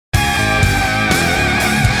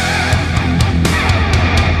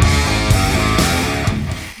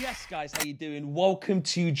you doing? Welcome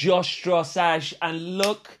to Josh Drossage, and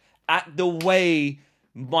look at the way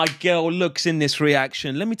my girl looks in this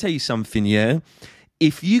reaction. Let me tell you something, yeah?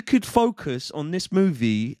 If you could focus on this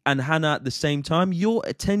movie and Hannah at the same time, your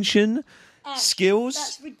attention skills,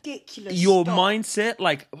 that's ridiculous. Your mindset,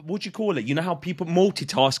 like, what do you call it? You know how people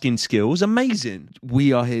multitasking skills, amazing.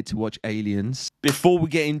 We are here to watch Aliens. Before we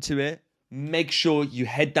get into it, make sure you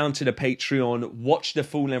head down to the Patreon, watch the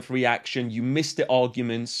full-length reaction. You missed the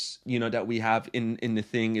arguments, you know, that we have in the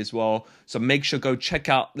thing as well. So make sure go check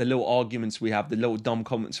out the little arguments we have, the little dumb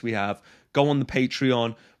comments we have. Go on the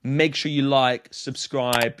Patreon. Make sure you like,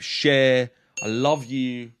 subscribe, share. I love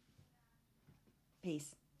you.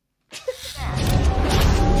 Peace.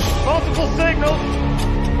 Multiple signals.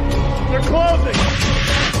 They're closing.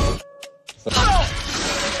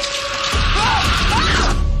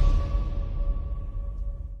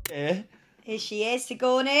 Yeah. Here she is,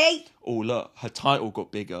 Sigourney. Oh, look, her title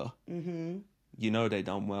got bigger. Mm-hmm. You know they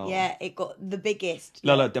done well. Yeah, it got the biggest.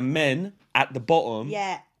 Look, the men at the bottom.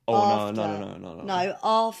 Yeah. Oh, after. No. No,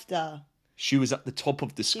 after. She was at the top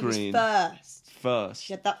of the screen. She was First.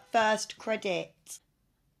 She had that first credit.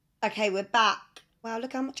 Okay, we're back. Wow,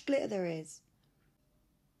 look how much glitter there is.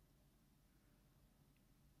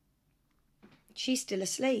 She's still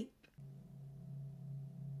asleep.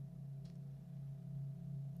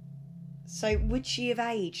 So would she have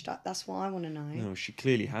aged? That's what I want to know. No, she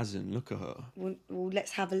clearly hasn't. Look at her. Well,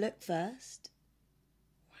 let's have a look first.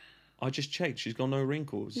 I just checked. She's got no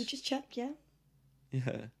wrinkles. You just checked, yeah?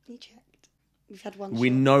 Yeah. You checked. We've had one We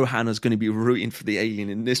shot. know Hannah's going to be rooting for the alien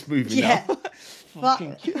in this movie Yeah. now.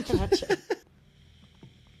 Fucking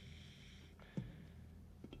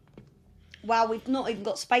Wow, we've not even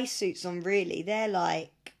got spacesuits on, really. They're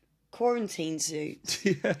like quarantine suits.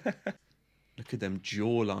 Yeah. Look at them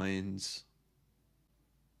jawlines.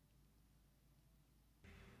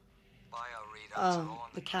 Oh,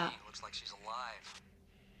 the cat. Looks like she's alive.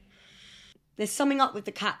 There's something up with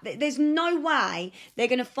the cat. There's no way they're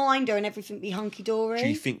going to find her and everything be hunky-dory. Do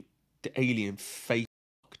you think the alien faked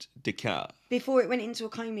the cat? Before it went into a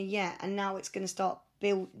coma, yeah, and now it's going to start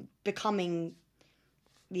becoming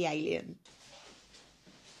the alien.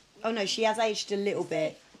 Oh no, she has aged a little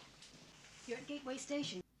bit. You're at Gateway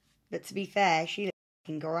Station. But to be fair, she looks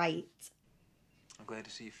fucking great. I'm glad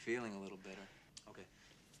to see you feeling a little better. Okay.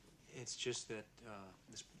 It's just that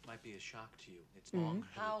this might be a shock to you. It's long.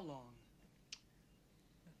 How long?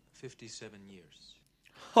 57 years.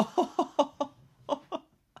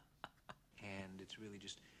 And it's really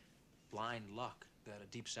just blind luck that a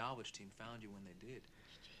deep salvage team found you when they did.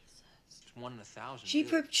 Jesus. It's 1 in 1,000.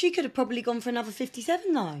 She could have probably gone for another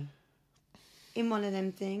 57 though. In one of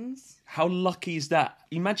them things. How lucky is that?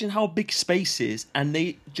 Imagine how big space is and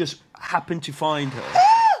they just happen to find her.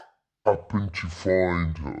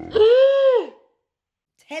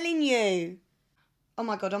 Telling you. Oh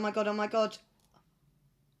my god, oh my god, oh my god.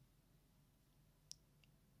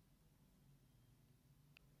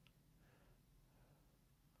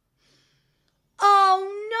 Oh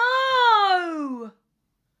no!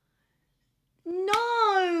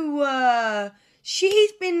 No!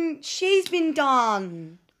 She's been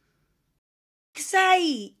done. For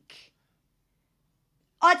sake.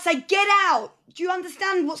 I'd say get out. Do you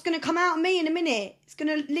understand what's going to come out of me in a minute? It's going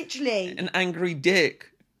to literally... An angry dick.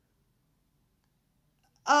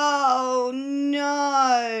 Oh,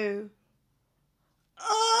 no.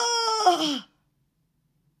 Oh.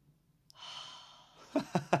 I've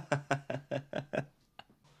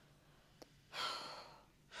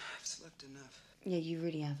slept enough. Yeah, you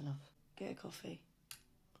really have, love. Get a coffee.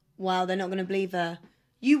 Wow, they're not going to believe her.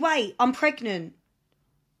 You wait, I'm pregnant.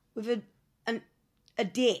 With a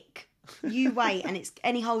dick. You wait, and it's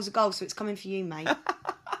any hole's a goal, so it's coming for you, mate.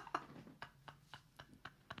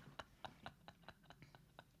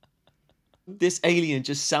 This alien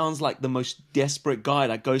just sounds like the most desperate guy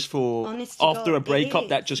that goes for, after a breakup,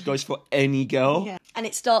 that just goes for any girl. Yeah. And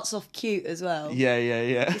it starts off cute as well.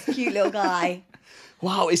 Yeah. This cute little guy.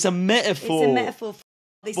 Wow, it's a metaphor. It's a metaphor for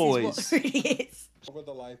this boys. is what it really is. Over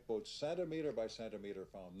the lifeboat, centimeter by centimeter,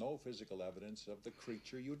 found no physical evidence of the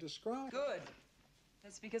creature you described. Good.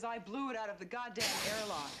 That's because I blew it out of the goddamn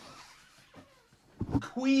airlock.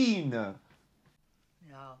 Queen. No,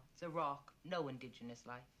 it's a rock. No indigenous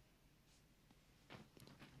life.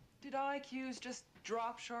 Did IQs just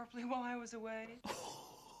drop sharply while I was away?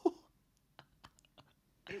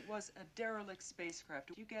 It was a derelict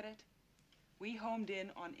spacecraft. You get it? We homed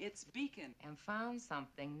in on its beacon. And found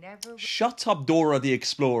something never... Shut up, Dora the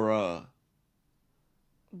Explorer.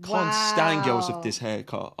 Can't stand girls with this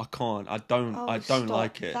haircut. I can't. I don't stop.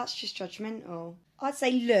 like it. That's just judgmental. I'd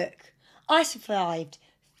say, look, I survived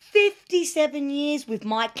 57 years with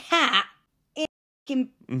my cat in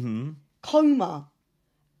coma.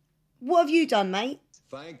 What have you done, mate?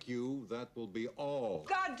 Thank you. That will be all.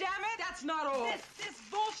 God damn it! That's not all. This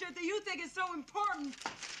bullshit that you think is so important,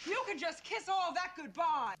 you can just kiss all that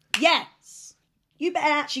goodbye. Yes. You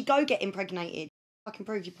better actually go get impregnated. I can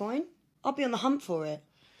prove your point. I'll be on the hunt for it.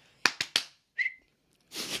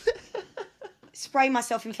 Spray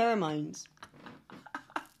myself in pheromones.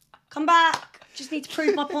 Come back. Just need to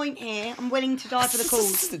prove my point here. I'm willing to die for the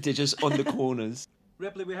cause. They're just on the corners.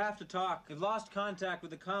 Ripley, we have to talk. We've lost contact with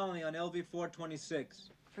the colony on LV-426.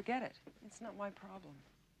 Forget it. It's not my problem.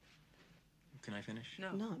 Can I finish?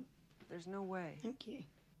 No. There's no way. Thank you.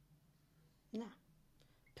 No.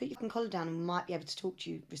 Put your collar down and we might be able to talk to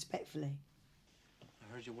you respectfully.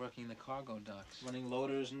 I heard you're working in the cargo docks, running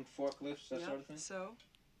loaders and forklifts, that sort of thing. So?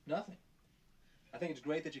 Nothing. I think it's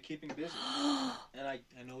great that you're keeping busy. And I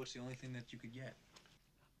know it's the only thing that you could get.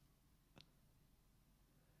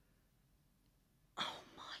 Oh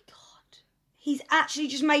my God. He's actually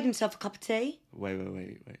just made himself a cup of tea.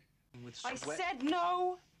 Wait. I said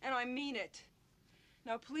no, and I mean it.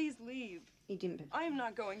 Now please leave. He didn't. I am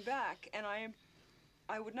not going back, and I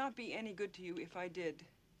would not be any good to you if I did.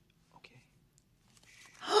 Okay.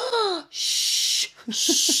 Shh.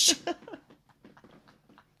 Shh.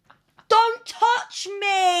 Don't touch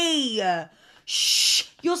me. Shh.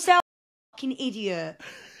 You're so fucking idiot.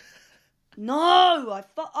 No,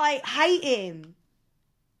 I hate him.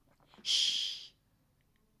 Shh.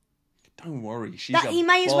 Don't worry, she's That a he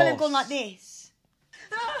may as well have boss. gone like this.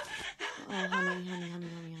 Oh,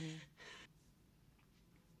 honey.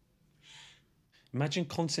 Imagine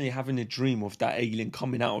constantly having a dream of that alien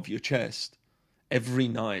coming out of your chest every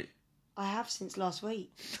night. I have since last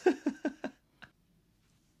week.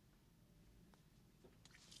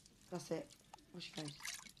 That's it. Where she goes.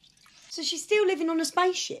 So she's still living on a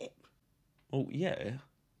spaceship? Oh, yeah.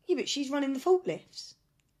 Yeah, but she's running the forklifts.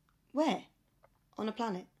 Where? On a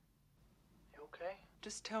planet? You okay?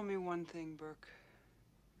 Just tell me one thing, Burke.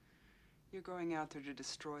 You're going out there to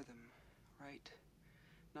destroy them, right?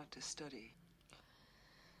 Not to study.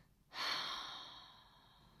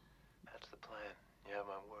 That's the plan. You have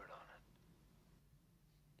my word on it.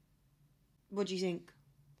 What do you think?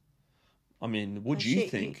 I mean, what do you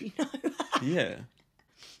think? You know? Yeah.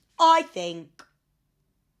 I think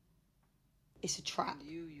it's a trap. And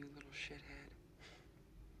you little shithead.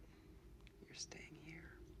 You're staying here.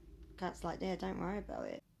 Cat's like, there, don't worry about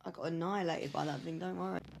it. I got annihilated by that thing, don't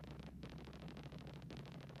worry.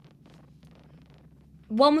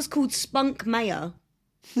 One was called Spunk Mayor.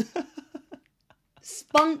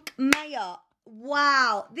 Spunk Mayor.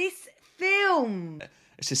 Wow, this film.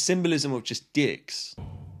 It's a symbolism of just dicks.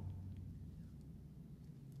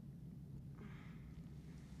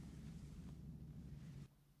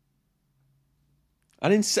 I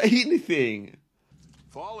didn't say anything.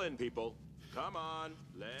 Fall in, people. Come on,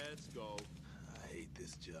 let's go. I hate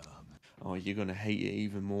this job. Oh, you're going to hate it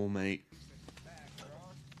even more, mate.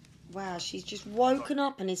 Wow, she's just woken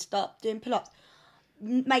up and has started doing pull-ups.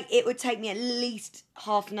 Mate, it would take me at least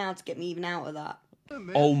half an hour to get me even out of that.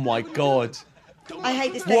 Oh my God. I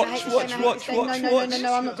hate this thing. I hate this thing.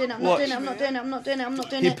 No, I'm not doing it. I'm not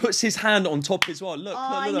doing He it. puts his hand on top as well. Look,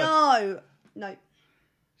 I look. know. No.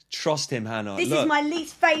 Trust him, Hannah. This Look. is my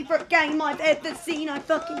least favourite game I've ever seen. I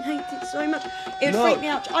fucking hate it so much. It would No. freak me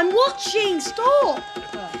out. I'm watching. Stop.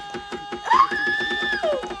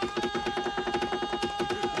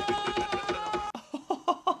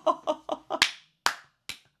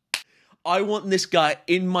 I want this guy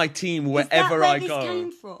in my team Is wherever that where I this go.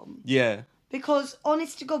 came from? Yeah. Because,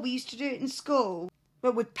 honest to God, we used to do it in school,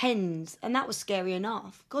 but with pens, and that was scary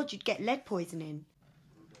enough. God, you'd get lead poisoning.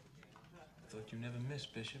 I thought you never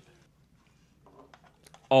missed, Bishop.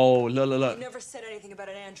 Oh, look. You never said anything about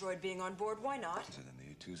an android being on board. Why not?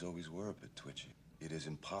 The U2s always were a bit twitchy. It is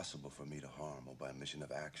impossible for me to harm or by a mission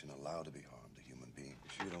of action allow to be harmed a human being. You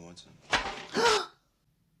sure you don't want some?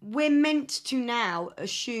 We're meant to now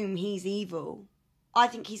assume he's evil. I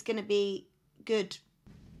think he's going to be good.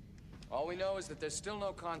 All we know is that there's still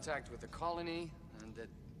no contact with the colony and that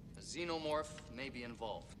a xenomorph may be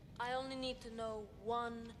involved. I only need to know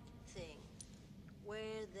one thing.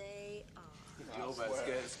 Where they are.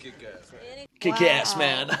 Kick ass,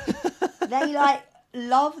 man. They,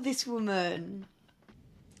 love this woman.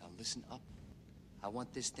 Now listen up. I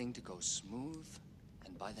want this thing to go smooth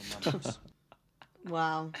and by the numbers.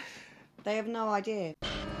 Wow. They have no idea.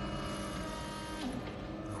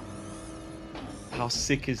 How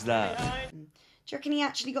sick is that? Do you reckon he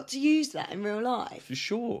actually got to use that in real life? For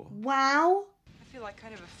sure. Wow. I feel like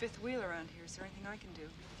kind of a fifth wheel around here. Is there anything I can do?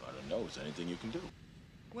 I don't know. Is there anything you can do?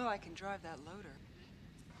 Well, I can drive that loader.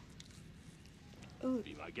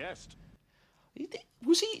 Be my guest.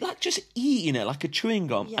 Was he like just eating it like a chewing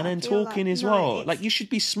gum Yeah, and then I feel talking like- as no, well? it's- Like you should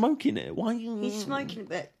be smoking it. Why? He's smoking it,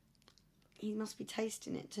 but he must be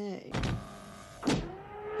tasting it too.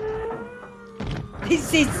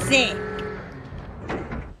 This is sick.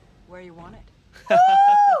 Where you want it?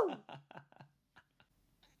 Woo!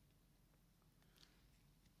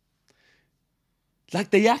 Like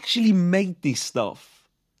they actually made this stuff.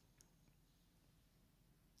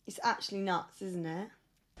 It's actually nuts, isn't it?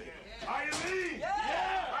 Are you mean?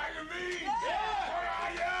 Yeah! Are you mean?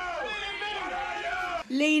 Yeah! What are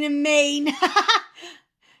you? Lean and mean.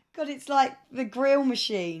 God, it's like the grill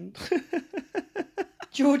machine.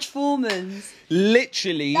 George Foreman's.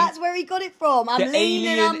 Literally. That's where he got it from. I'm lean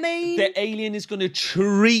and I'm mean. The alien is going to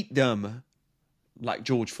treat them like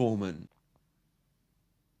George Foreman.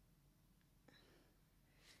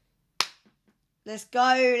 Let's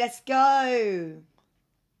go, let's go.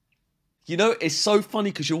 You know, it's so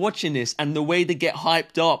funny because you're watching this and the way they get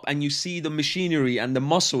hyped up and you see the machinery and the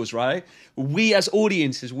muscles, right? We as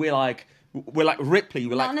audiences, we're like Ripley.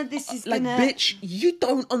 We're None like, of this is like, gonna... bitch, you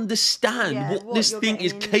don't understand Yeah, what what this you're thing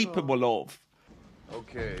is getting in capable of.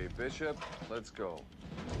 Okay, Bishop, let's go.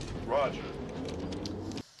 Roger.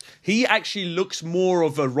 He actually looks more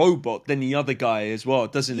of a robot than the other guy as well,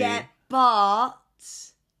 doesn't Yeah, he? but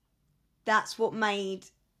that's what made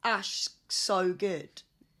Ash so good.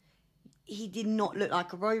 He did not look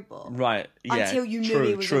like a robot. Right, yeah. Until you knew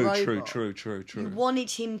he was a robot. True. You wanted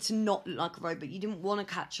him to not look like a robot. You didn't want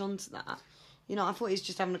to catch on to that. You know, I thought he was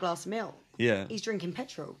just having a glass of milk. Yeah. He's drinking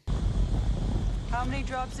petrol. How many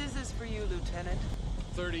drops is this for you, Lieutenant?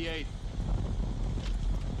 38.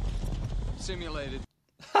 Simulated.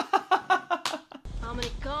 How many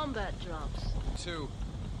combat drops? 2.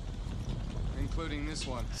 Including this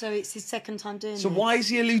one. So it's his second time doing So this. why is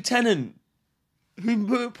he a lieutenant?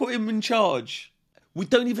 Who put him in charge? We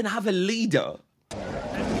don't even have a leader. Move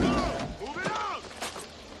it out!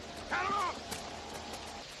 Cut him up!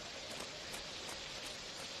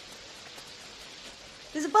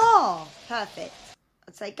 There's a bar. Perfect.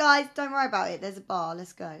 I'd say, guys, don't worry about it. There's a bar.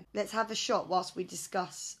 Let's go. Let's have a shot whilst we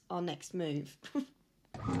discuss our next move.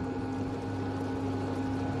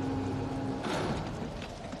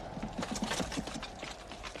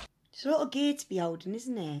 There's a lot of gear to be holding,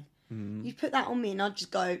 isn't there? You'd put that on me and I'd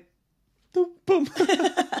just go... Boom, boom. Alright,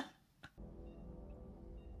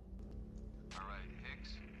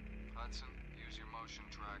 Hicks, Hudson, use your motion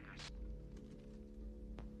trackers.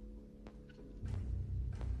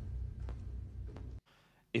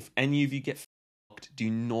 If any of you get fucked, do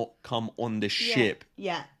not come on the ship.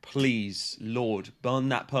 Yeah. Please, Lord, burn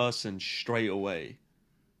that person straight away.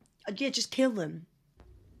 Yeah, just kill them.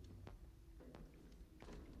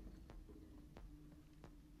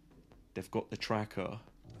 They've got the tracker.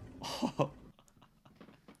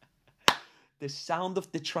 The sound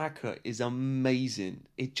of the tracker is amazing.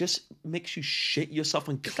 It just makes you shit yourself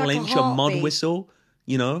and It's like a clench a mud heartbeat. whistle,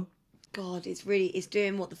 you know? God, it's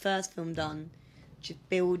doing what the first film done. Just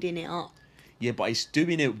building it up. Yeah, but it's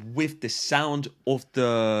doing it with the sound of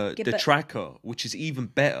the Yeah, but- tracker, which is even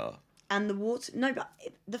better. And the water... No, but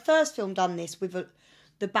the first film done this with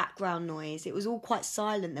the background noise. It was all quite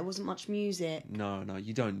silent. There wasn't much music. No,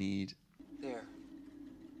 you don't need. There.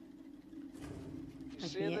 You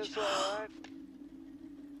seeing this all right?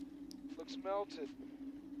 Looks melted.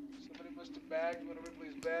 Somebody must have bagged one of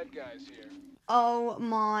Ripley's bad guys here. Oh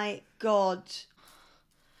my God.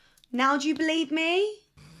 Now do you believe me?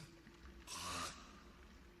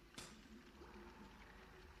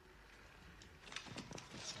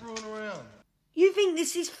 Screwing around. You think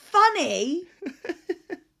this is funny?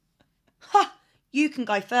 Ha! You can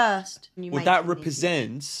go first. Well, that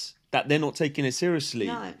represents that they're not taking it seriously.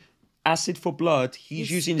 No. Acid for blood, he's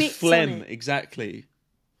He using spits phlegm, on it. exactly.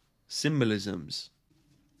 Symbolisms.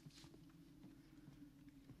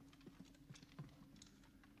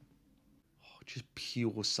 Oh, just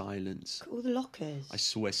pure silence. All the lockers. I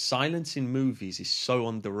swear, silence in movies is so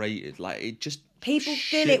underrated. Like, it just People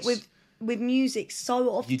fill it shits. with music so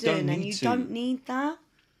often, don't and need you to. don't need that.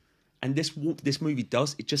 And this movie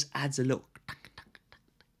does, it just adds a little...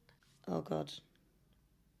 Oh God.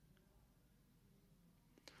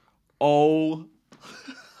 Oh.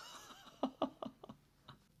 How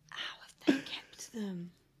have they kept them?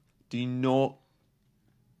 Do not...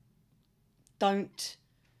 Don't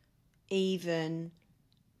even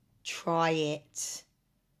try it.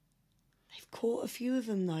 They've caught a few of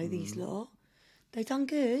them though, these lot. They done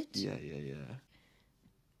good. Yeah.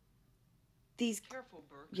 These... Careful,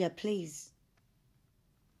 Burke. Yeah, please.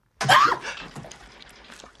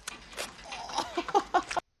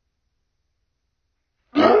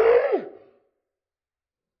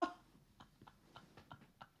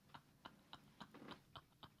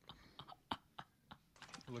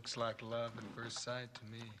 Looks like love at first sight to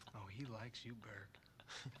me. Oh, he likes you, Burke.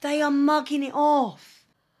 They are mugging it off.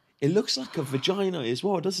 It looks like a vagina as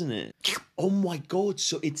well, doesn't it? Oh my God,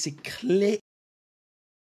 so it's a clit,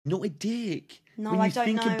 not a dick. No, when I you don't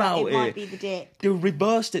think know. about It might be the dick. They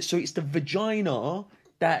reversed it, so it's the vagina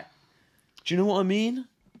that... Do you know what I mean?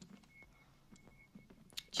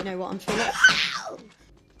 Do you know what I'm feeling?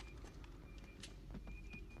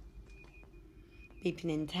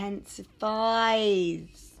 Beeping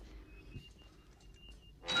intensifies.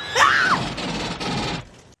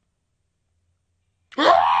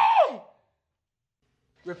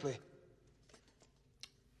 Ripley.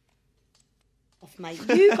 Off, mate.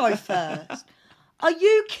 You go first. Are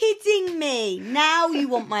you kidding me? Now you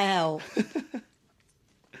want my help.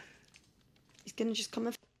 He's going to just come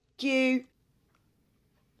and you.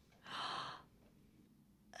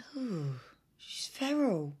 Oh, she's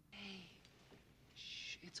feral.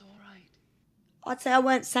 Shh, it's all right. I'd say I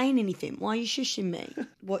weren't saying anything. Why are you shushing me?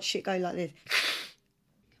 What shit go like this?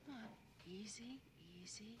 Come on. Easy,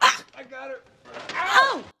 easy. I got her.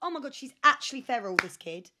 Oh! Oh my God, she's actually feral, this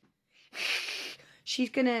kid. She's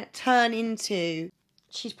gonna turn into...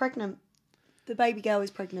 She's pregnant. The baby girl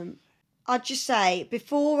is pregnant. I'd just say,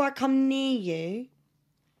 before I come near you,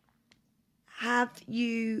 have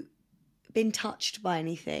you been touched by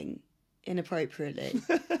anything inappropriately?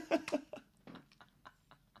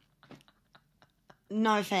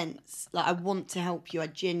 No offence. Like, I want to help you. I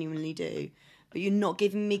genuinely do. But you're not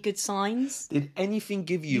giving me good signs. Did anything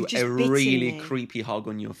give you You've just a bitten really me. creepy hug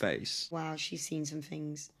on your face? Wow, she's seen some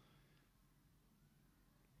things.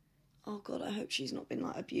 Oh God, I hope she's not been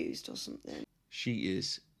like abused or something. She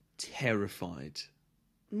is terrified.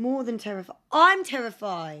 More than terrified. I'm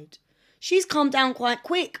terrified. She's calmed down quite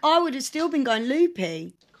quick. I would have still been going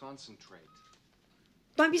loopy. Concentrate.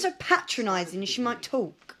 Don't be so patronising, she might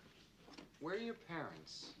talk. Where are your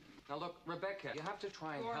parents? Now look, Rebecca, you have to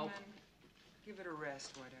try and help. Give it a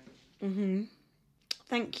rest, why don't you? Mm-hmm.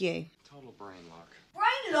 Thank you. Total brain lock.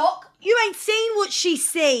 Brain lock? You ain't seen what she's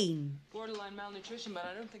seen. Borderline malnutrition, but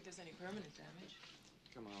I don't think there's any permanent damage.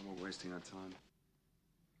 Come on, we're wasting our time.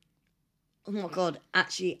 Oh my God,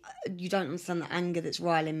 actually, you don't understand the anger that's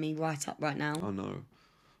riling me right up right now. I know.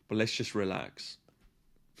 But let's just relax.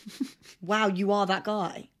 Wow, you are that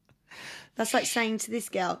guy. That's like saying to this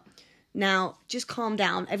girl, now, just calm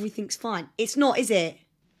down, everything's fine. It's not, is it?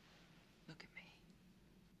 Look at me.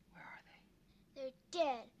 Where are they? They're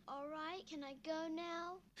dead. All right, can I go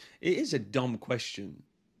now? It is a dumb question.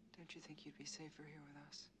 Don't you think you'd be safer here with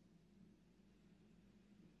us?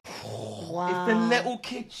 Wow. If the little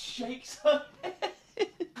kid shakes her head.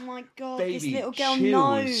 Oh my God, Baby, this little girl chills.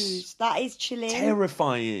 knows. That is chilling.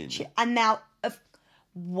 Terrifying. And now,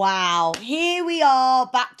 wow, here we are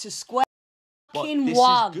back to square But fucking this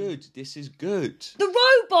one. is good. This is good. The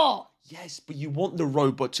robot. Yes, but you want the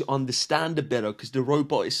robot to understand it better because the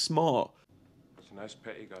robot is smart. It's a nice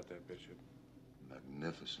pet you got there, Bishop.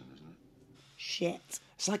 Magnificent, isn't it? Shit.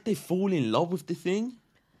 It's like they fall in love with the thing.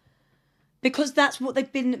 Because that's what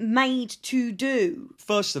they've been made to do.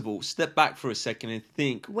 First of all, step back for a second and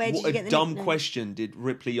think, Where did what you a get the dumb nickname? question did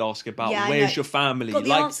Ripley ask about Yeah, I where's know. your family? Got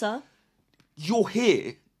the answer. You're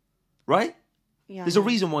here, right? Yeah, There's a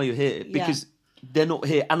reason why you're here, because they're not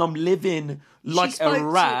here. And I'm living like spoke a to-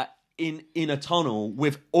 rat in a tunnel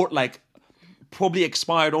with probably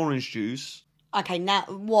expired orange juice. Okay, now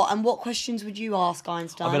what? And what questions would you ask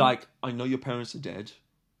Einstein? I'll be like, I know your parents are dead.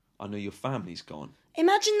 I know your family's gone.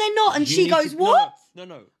 Imagine they're not, and You she need goes, to- "What? No.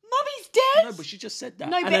 Mummy's dead?" No, but she just said that.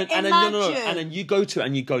 No, and but then, imagine. And then you go to it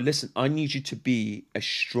and you go, listen, I need you to be a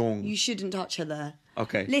strong... You shouldn't touch her there.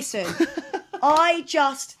 Okay. Listen, I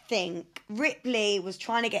just think Ripley was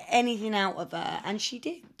trying to get anything out of her, and she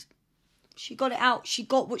did. She got it out. She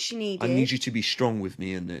got what she needed. I need you to be strong with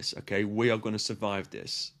me in this, okay? We are going to survive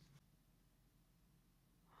this.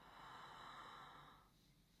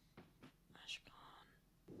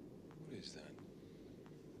 What is that?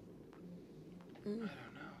 I don't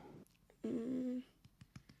know.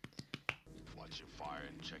 Watch your fire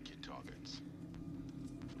and check your targets.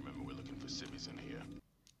 Remember, we're looking for civvies in here.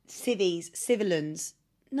 Civvies, civilians.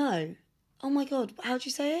 No. Oh my God, how'd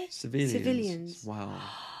you say it? Civilians. Wow.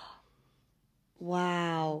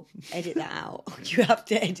 Wow. Edit that out. You have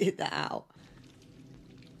to edit that out.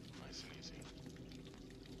 Nice and easy.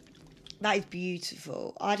 That is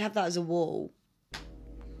beautiful. I'd have that as a wall.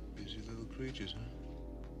 Busy little creatures, huh?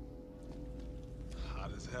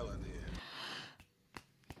 Hot as hell in here.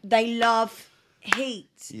 They love heat.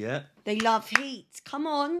 Yeah. They love heat. Come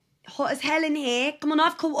on. Hot as hell in here. Come on,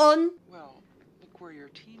 I've caught on. Well, look where your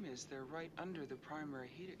team is. They're right under the primary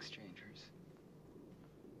heat exchangers.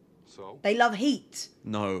 So? They love heat.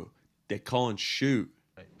 No, they can't shoot.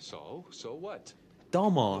 So what?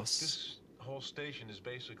 Dumbass. This whole station is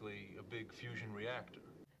basically a big fusion reactor.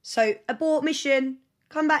 So, abort mission.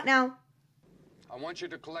 Come back now. I want you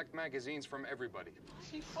to collect magazines from everybody. Is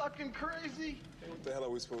he fucking crazy? Hey, what the hell are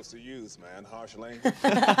we supposed to use, man? Harsh language?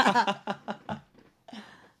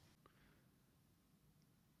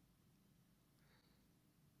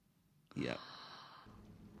 Yeah.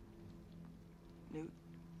 Newt,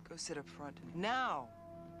 go sit up front. Now!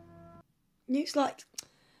 Newt's like,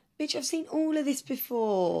 bitch, I've seen all of this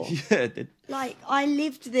before. Yeah. Like, I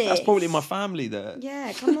lived this. That's probably my family there.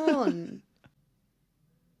 Yeah, come on.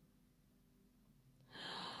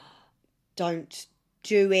 Don't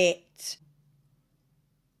do it.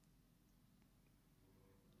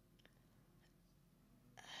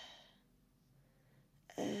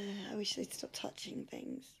 I wish they'd stop touching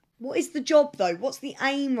things. What is the job, though? What's the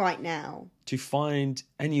aim right now? To find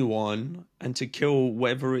anyone and to kill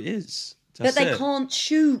whatever it is. But they can't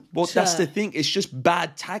shoot. Well, that's the thing. It's just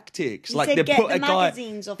bad tactics. He like said they get put the a guy,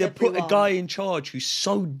 magazines off they put a everyone. guy in charge who's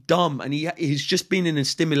so dumb, and he's just been in a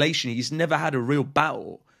stimulation. He's never had a real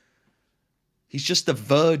battle. He's just a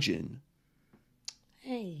virgin,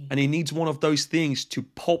 Hey. and he needs one of those things to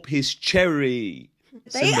pop his cherry.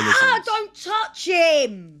 Don't touch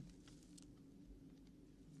him.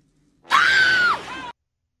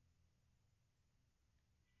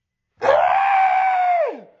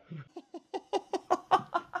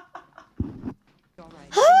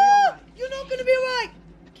 You're not going to be alright.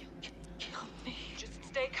 Kill me. Just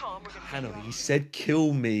stay calm. We're gonna Hannah, he said,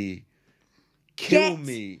 "Kill me, kill Get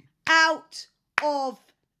me." out of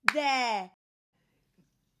there.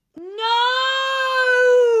 No!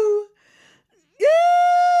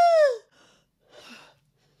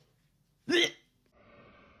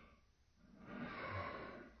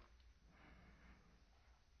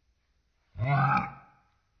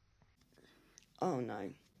 Oh no.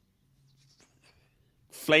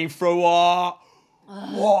 Flamethrower.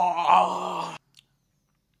 Whoa.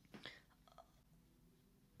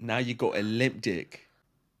 Now you got a limp dick.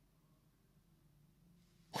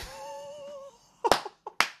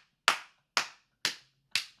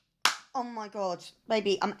 Oh my god.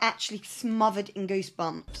 Baby, I'm actually smothered in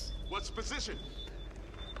goosebumps. What's the position?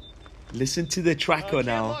 Listen to the tracker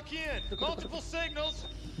now. Lock in. Multiple signals.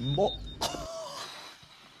 They're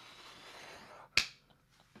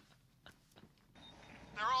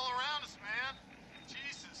all around us, man.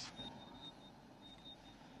 Jesus.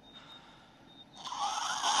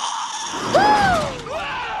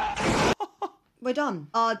 We're done.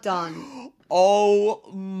 Are done. Oh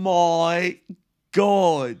my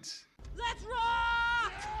god. Let's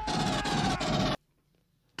rock!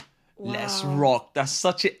 Let's Wow. rock. That's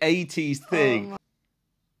such an 80s thing.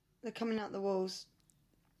 They're coming out the walls.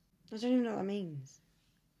 I don't even know what that means.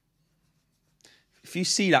 If you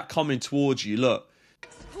see that coming towards you, look.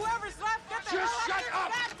 Whoever's left, get the hell out of here!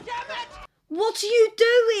 God damn it! What are you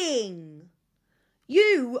doing?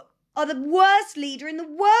 You are the worst leader in the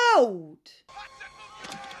world.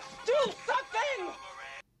 Do something!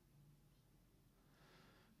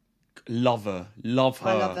 Love her. Love her.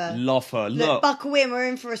 I love her. Love her. Look, Look. buckle in. We're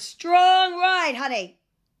in for a strong ride, honey.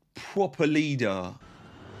 Proper leader.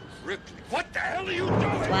 Ripley, what the hell are you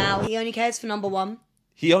doing? Wow, he only cares for number one.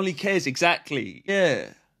 He only cares exactly. Yeah.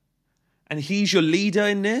 And he's your leader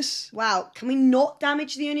in this? Wow, can we not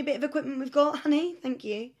damage the only bit of equipment we've got, honey? Thank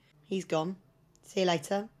you. He's gone. See you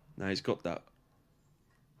later. No, he's got that.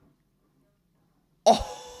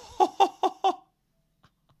 Oh!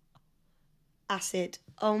 Acid.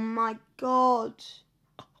 Oh my god.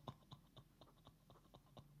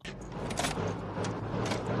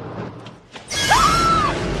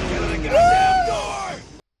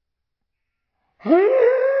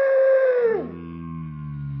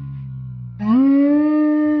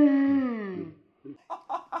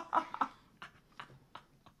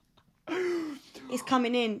 It's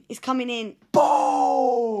coming in. It's coming in. Boom!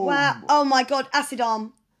 Wow. Oh my god. Acid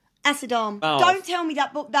arm. Acid arm. Oh. Don't tell me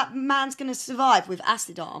that man's going to survive with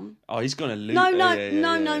acid arm. Oh, he's going to lose. No.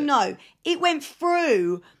 Yeah. It went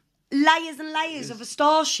through layers and layers of a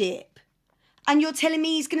starship. And you're telling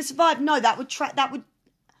me he's going to survive? No,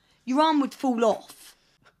 your arm would fall off.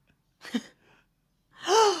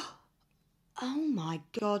 Oh my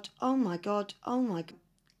god. Oh my god. Oh my god.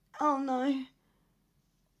 Oh no.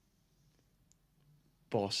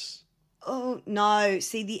 Boss. Oh no.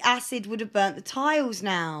 See, the acid would have burnt the tiles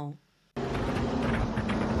now.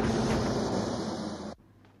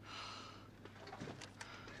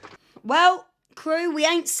 Well, crew, we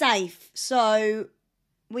ain't safe, so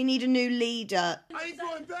we need a new leader. I ain't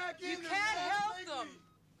going back in. You can't help them!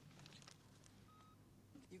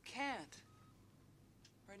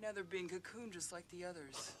 now they're being cocooned just like the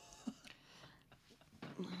others.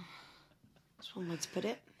 That's one way to put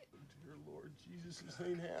it. Dear Lord Jesus, this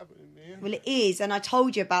ain't happening, man. Well, it is, and I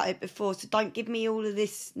told you about it before, so don't give me all of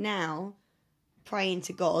this now. Praying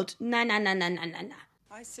to God. No.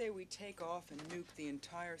 I say we take off and nuke the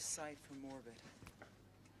entire site from orbit.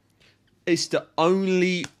 It's the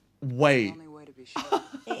only way. The only way to be sure.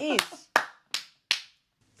 It is.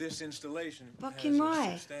 This installation Fucking has right.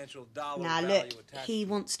 a substantial dollar Now value look, attached. he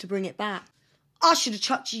wants to bring it back. I should have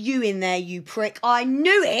chucked you in there, you prick. I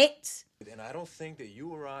knew it. And I don't think that you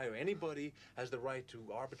or I or anybody has the right to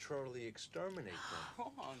arbitrarily exterminate them.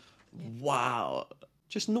 Wow.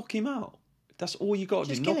 Just knock him out. That's all you got to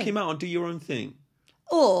do. Just kill Knock him. him out and do your own thing.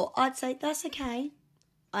 Or I'd say, that's okay.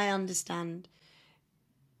 I understand.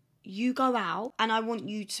 You go out and I want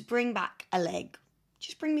you to bring back a leg.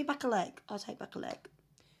 Just bring me back a leg. I'll take back a leg.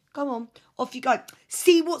 Go on. Off you go.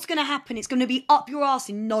 See what's going to happen. It's going to be up your ass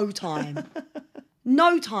in no time.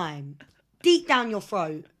 No time. Deep down your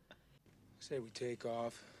throat. Say we take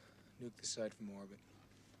off, nuke the site from orbit.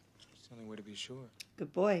 It's the only way to be sure.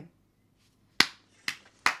 Good boy.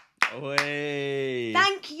 Oi.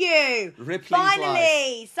 Thank you. Ripley's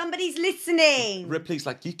Finally, somebody's listening. Ripley's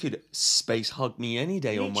like, you could space hug me any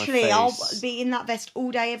day on my Literally, face. I'll be in that vest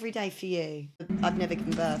all day, every day for you. I've never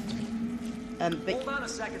given birth. But Hold on a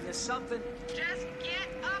second, there's something. Just get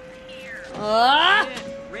up here.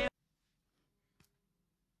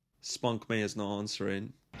 Spunk Mayer's not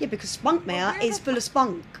answering. Yeah, because Spunk Mayor is full of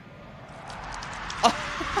spunk.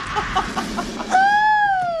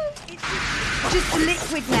 It's just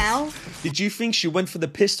liquid now. Did you think she went for the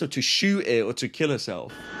pistol to shoot it or to kill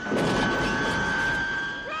herself?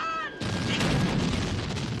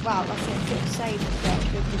 Wow, that's it. Good save.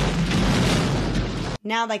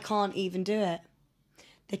 Now they can't even do it.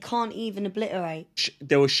 They can't even obliterate.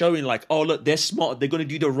 They were showing like, oh look, they're smart. They're going to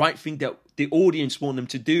do the right thing that the audience want them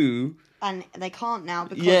to do. And they can't now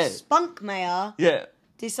because Spunk Mayor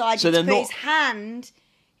decided to put his hand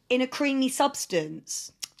in a creamy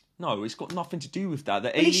substance. No, it's got nothing to do with that.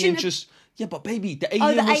 The Well, alien just... Yeah, but baby, the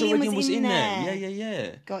alien was in there.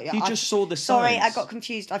 Yeah. Got you. He just saw the signs. Sorry, I got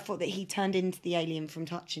confused. I thought that he turned into the alien from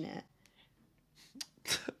touching it.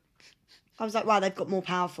 I was like, wow, they've got more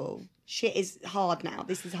powerful. Shit is hard now.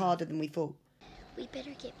 This is harder than we thought. We better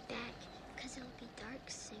get back, because it'll be dark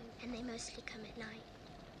soon, and they mostly come at night.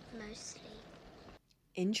 Mostly.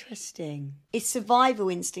 Interesting. It's survival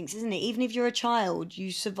instincts, isn't it? Even if you're a child,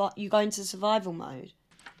 you go into survival mode.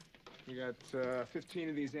 We got 15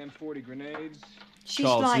 of these M40 grenades. She's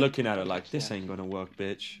Charles like, looking at her like, this ain't gonna work,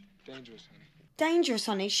 bitch. Dangerous, honey. Dangerous,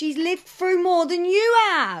 honey. She's lived through more than you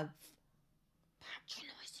have.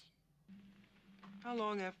 How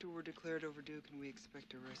long after we're declared overdue can we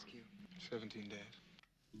expect a rescue? 17 days.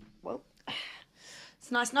 Well,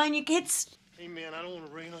 it's nice knowing you kids. Hey, man, I don't want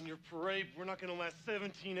to rain on your parade. We're not going to last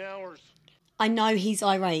 17 hours. I know he's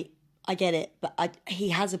irate. I get it. But he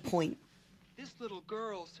has a point. This little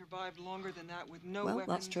girl survived longer than that with no Well,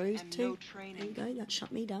 weapons that's true, and too. no training. There you go. That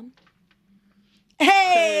shut me down.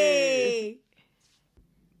 Hey!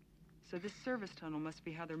 So this service tunnel must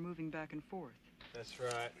be how they're moving back and forth. That's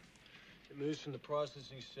right. It moves from the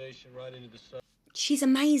processing station right into the site. She's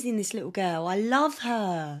amazing, this little girl. I love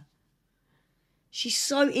her. She's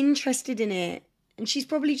so interested in it. And she's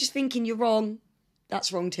probably just thinking, you're wrong.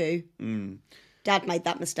 That's wrong too. Dad made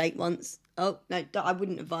that mistake once. Oh, no, I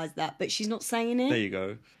wouldn't advise that. But she's not saying it. There you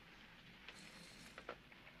go.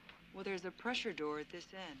 Well, there's a pressure door at this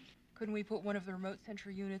end. Couldn't we put one of the remote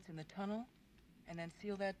sentry units in the tunnel and then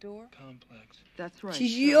seal that door? Complex. That's right.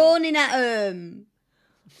 She's yawning at him.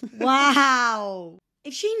 Wow.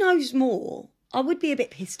 If she knows more, I would be a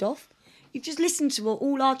bit pissed off. You've just listened to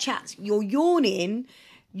all our chats. You're yawning.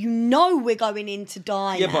 You know we're going in to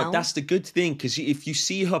die now. Yeah, but that's the good thing, because if you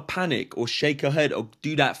see her panic or shake her head or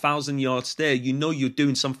do that 1,000-yard stare, you know you're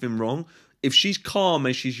doing something wrong. If she's calm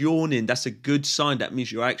and she's yawning, that's a good sign. That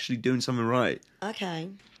means you're actually doing something right. Okay.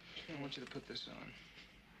 I want you to put this on.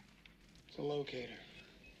 It's a locator.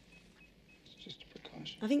 It's just a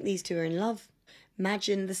precaution. I think these two are in love.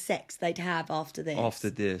 Imagine the sex they'd have after this. After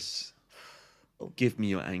this. Give me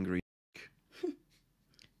your angry...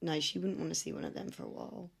 No, she wouldn't want to see one of them for a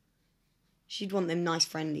while. She'd want them nice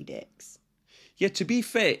friendly dicks. Yeah, to be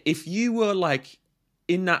fair, if you were like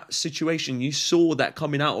in that situation, you saw that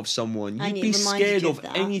coming out of someone, And you'd it be reminded scared you of of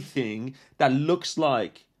that. anything that looks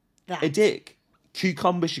like That. a dick.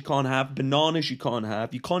 Cucumbers you can't have, bananas you can't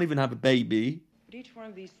have, you can't even have a baby. But each one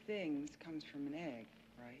of these things comes from an egg,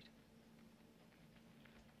 right?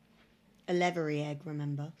 A leathery egg,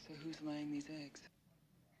 remember? So who's laying these eggs?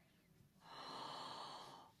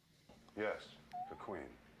 Yes, the Queen.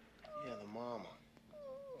 Yeah, the mama.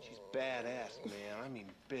 She's badass, man. I mean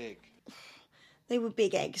big. They were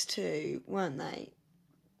big eggs too, weren't they?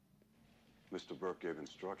 Mr. Burke gave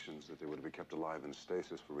instructions that they were to be kept alive in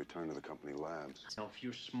stasis for return to the company labs. Now, if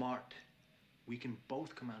you're smart, we can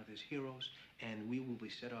both come out of as heroes, and we will be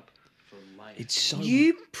set up for life. It's so...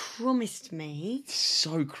 You promised me.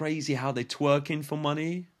 So crazy how they're twerking for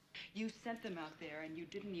money. You sent them out there and you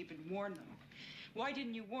didn't even warn them. Why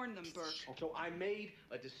didn't you warn them, Burke? So I made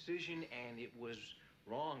a decision, and it was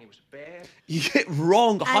wrong. It was bad. You get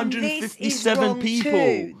wrong. 157 people.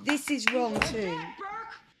 Too. This is wrong too. Burke!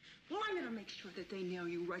 Well, I'm going to make sure that they nail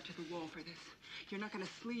you right to the wall for this. You're not going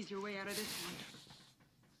to sleaze your way out of this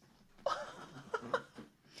one.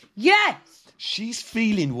 Yes! She's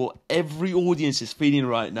feeling what every audience is feeling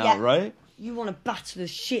right now, right? You want to batter the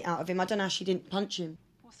shit out of him. I don't know how she didn't punch him.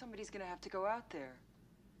 Well, somebody's going to have to go out there.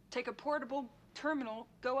 Take a portable terminal,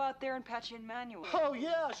 go out there and patch in manually. Oh,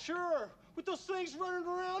 yeah, sure. With those things running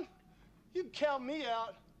around, you can count me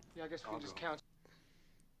out. Yeah, I guess we can just count.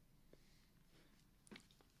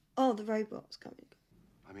 Oh, the robot's coming.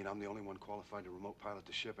 I mean, I'm the only one qualified to remote pilot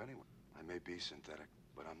the ship anyway. I may be synthetic,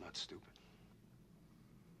 but I'm not stupid.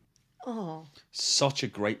 Oh. Such a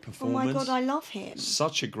great performance. Oh my God, I love him.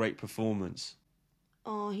 Such a great performance.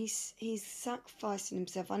 Oh, he's sacrificing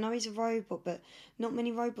himself. I know he's a robot, but not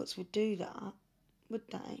many robots would do that, would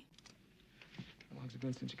they? How long's it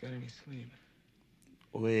been since you got any sleep?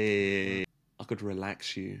 Wait, I could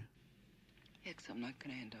relax you. Hicks, I'm not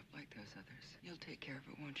gonna end up like those others. You'll take care of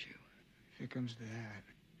it, won't you? If it comes to that,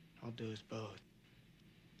 I'll do us both.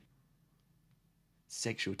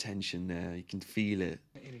 Sexual tension there, you can feel it.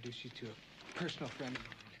 I introduce you to a personal friend of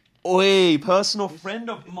mine. Oi, personal friend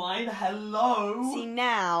of mine, hello. See,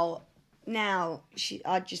 now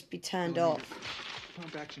I'd just be turned off.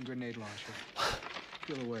 Pump action grenade launcher.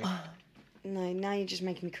 Peel away. No, now you're just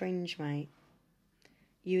making me cringe, mate.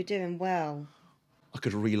 You were doing well. I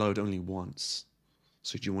could reload only once.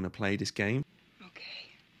 So do you want to play this game?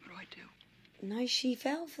 Okay, what do I do? No, she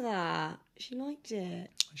fell for that. She liked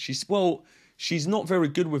it. She's not very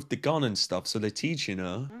good with the gun and stuff, so they're teaching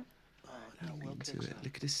her. Into it.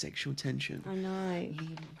 Look at the sexual tension. I know.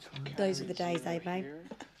 Those were the days, eh, babe?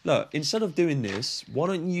 Look, instead of doing this, why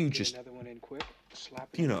don't you just,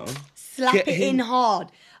 you know... Slap it in hard.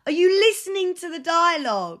 Are you listening to the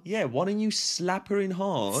dialogue? Yeah, why don't you slap her in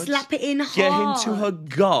hard? Slap it in hard. Get into her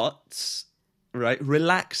guts, right?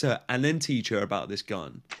 Relax her, and then teach her about this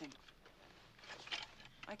gun.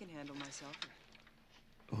 I can handle myself.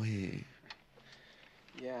 Oi.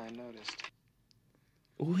 Yeah, I noticed.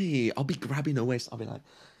 Oi, I'll be grabbing her waist. I'll be like,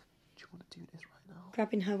 do you want to do this right now?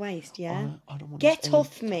 Grabbing her waist, yeah? I don't want Get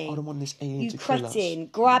off me. I don't want this alien you to kill us. cretin.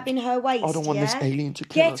 Grabbing her waist, I don't want this alien to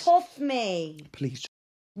kill us. Get off me. Please.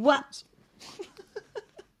 What?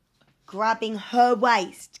 Grabbing her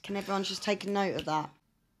waist. Can everyone just take a note of that?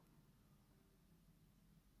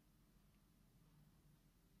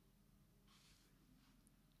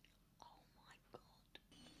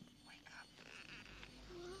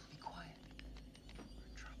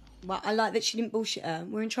 Well, I like that she didn't bullshit her.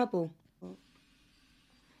 We're in trouble.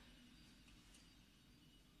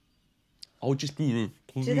 I'll just be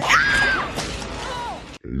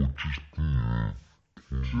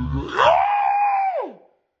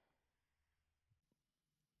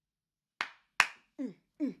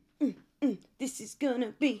This is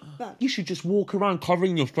gonna be fun. You should just walk around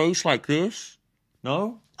covering your face like this.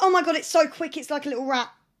 No? Oh my God, it's so quick. It's like a little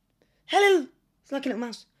rat. Hello. It's like a little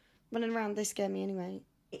mouse running around. They scare me anyway.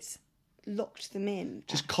 It's locked them in.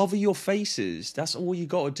 Just cover your faces. That's all you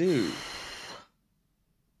got to do.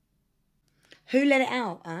 Who let it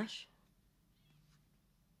out, Ash?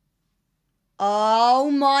 Oh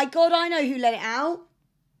my God, I know who let it out.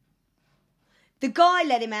 The guy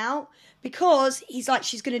let him out because he's like,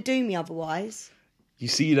 she's going to do me otherwise. You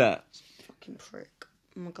see that? Fucking prick.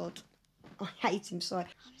 Oh my God. I hate him so. I'm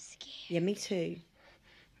scared. Yeah, me too.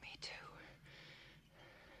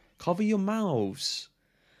 Cover your mouths.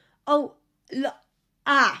 Oh, look,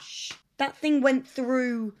 Ash, that thing went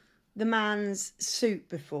through the man's suit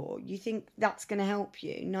before. You think that's going to help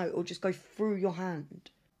you? No, it'll just go through your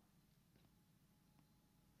hand.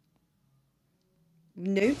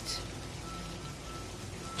 Newt?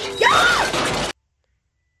 Yeah!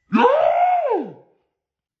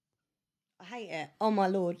 I hate it. Oh my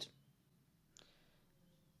Lord.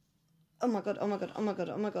 Oh my God, oh my God, oh my God,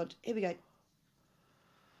 oh my God. Here we go.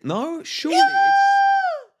 No, surely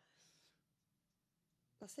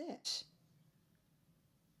That's it.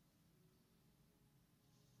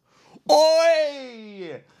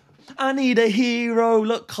 Oi! I need a hero.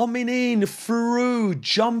 Look, coming in, through,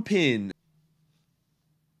 jumping.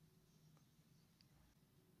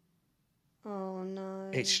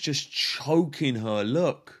 It's just choking her.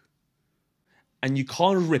 Look. And you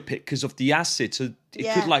can't rip it because of the acid. So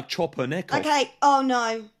it could like chop her neck off. Okay. Oh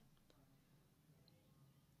no.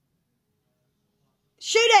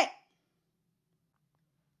 Shoot it!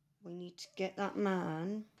 We need to get that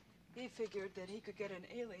man. He figured that he could get an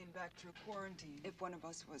alien back through quarantine if one of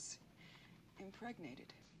us was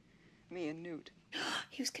impregnated. Me and Newt.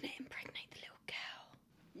 He was gonna impregnate the little girl.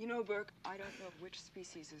 You know, Burke, I don't know which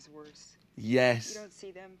species is worse. Yes. You don't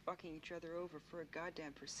see them fucking each other over for a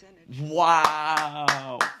goddamn percentage.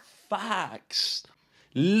 Wow. Facts.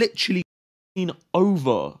 Literally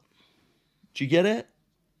over. Do you get it?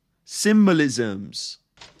 Symbolisms.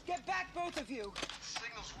 Get back, both of you!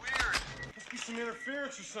 Signal's weird. Must be some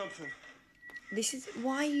interference or something. This is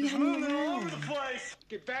why you hanging Moving all over around. the place.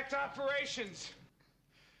 Get back to operations.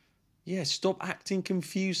 Yeah, stop acting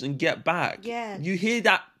confused and get back. Yeah. You hear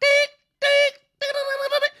that?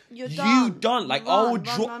 You're You done. done. Like, Run, I would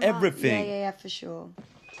run, drop run, run. everything. Yeah, for sure.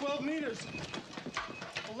 12 meters.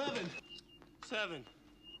 11. 7.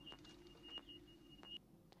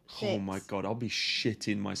 Oh my God, I'll be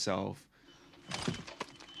shitting myself.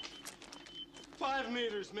 5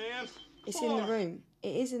 meters, man. It's 4. in the room.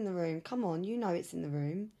 It is in the room. Come on, you know it's in the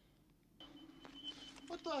room.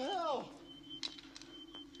 What the hell?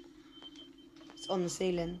 It's on the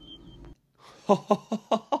ceiling.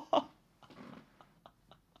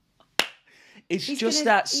 It's He's just gonna-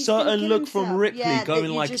 that he's gonna certain kill look from himself. Ripley Yeah, going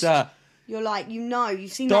you like just- that. You're like, you know,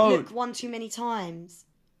 you've seen Don't. that look one too many times.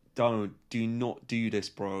 Do not do this,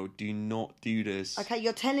 bro. Do not do this. Okay,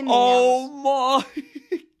 you're telling me Oh now.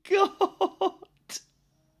 my God.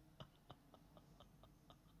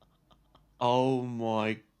 Oh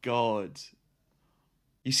my God.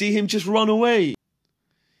 You see him just run away.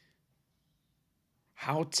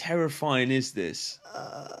 How terrifying is this?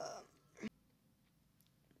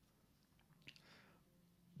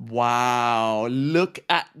 Wow, look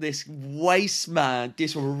at this waste man,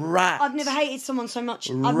 this rat. I've never hated someone so much.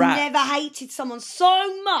 Rat. I've never hated someone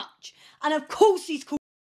so much. And of course he's called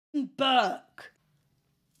Burke.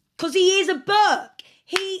 Because he is a Burke.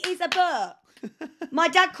 He is a Burke. My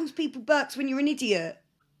dad calls people Burks when you're an idiot.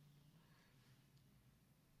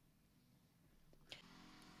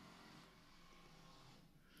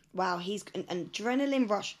 Wow, he's an adrenaline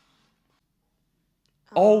rush.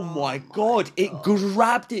 Oh my God, it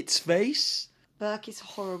grabbed its face. Burke is a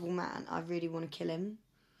horrible man. I really want to kill him.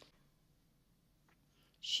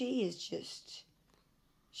 She is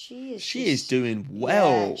doing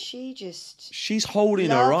well. Yeah, She's holding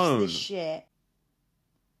loves her own. This shit.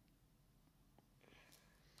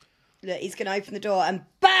 Look, he's gonna open the door and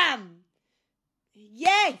BAM!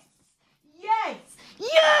 Yes! Yes!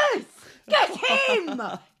 Yes! Get him!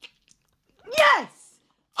 Yes!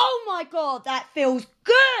 Oh my God, that feels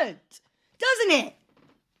good! Doesn't it?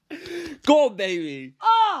 Go on, baby.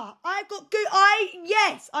 Ah, I've got good.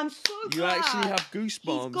 Yes, I'm so glad. You actually have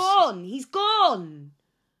goosebumps. He's gone. He's gone.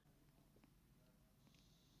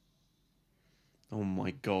 Oh my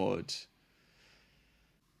God.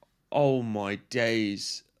 Oh my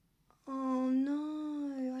days. Oh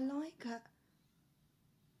no, I like her.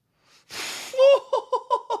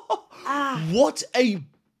 What a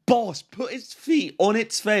boss. Put its feet on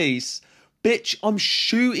its face. Bitch, I'm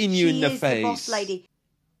shooting you in the face. She is the boss lady.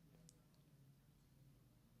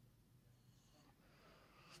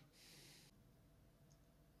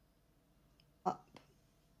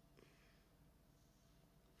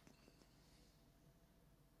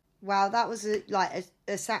 Wow, that was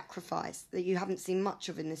a sacrifice that you haven't seen much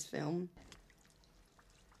of in this film.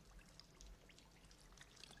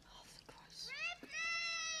 Oh, for Christ's sake.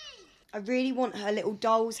 I really want her little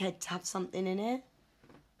doll's head to have something in it.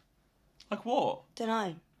 Like what? Don't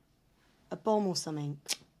know. A bomb or something.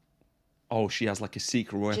 Oh, she has like a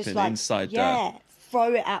secret weapon Just like, inside there. yeah,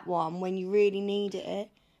 throw it at one when you really need it.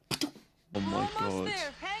 Oh my God. There.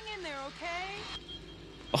 Hang in there, okay?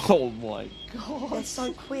 Oh my God. They're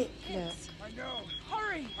so quick, look. I know.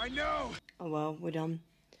 Hurry! I know. Oh well, we're done.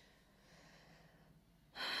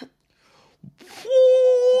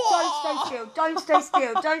 Don't stay still. Don't stay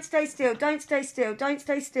still. Don't stay still. Don't stay still. Don't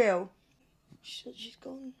stay still. She's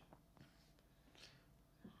gone.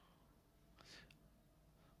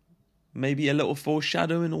 Maybe a little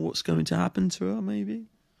foreshadowing of what's going to happen to her, maybe.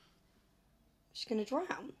 She's gonna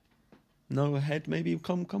drown. No, her head maybe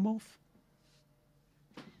come off.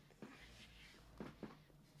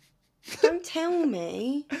 Don't tell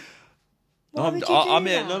me. Why would you do I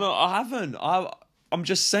mean, that? no, I haven't. I'm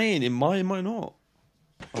just saying, it might not.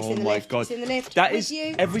 It's Oh in the my lift. God. It's in the lift. That with is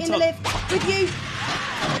you. every in time. the lift. With you.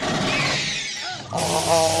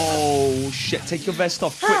 Oh shit! Take your vest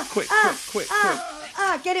off, quick.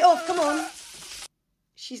 Ah, get it off, come on.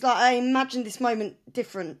 She's like, I imagined this moment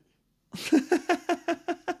different. I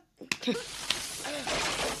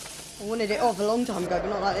wanted it off a long time ago, but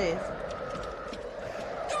not like this.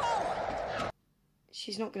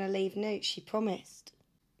 She's not going to leave Newt, she promised.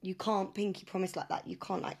 You can't pinky promise like that. You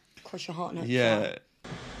can't, like, cross your heart and hope. Yeah.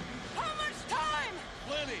 How much time?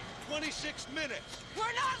 Plenty. 26 minutes. We're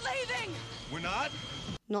not leaving. We're not?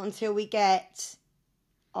 Not until we get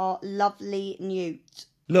our lovely Newt.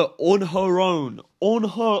 Look, on her own. On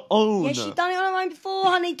her own. Yeah, she's done it on her own before,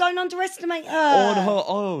 honey. Don't underestimate her. On her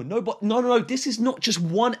own. No, but no. This is not just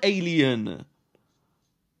one alien.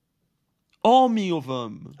 Army of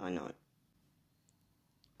them. I know.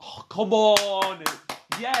 Oh, come on.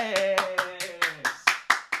 Yes.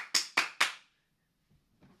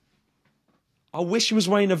 I wish she was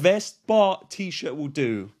wearing a vest, but t-shirt will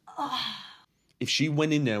do. If she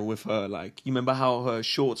went in there with her, like, you remember how her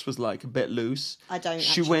shorts was like a bit loose? I don't.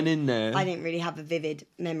 She went in there. I didn't really have a vivid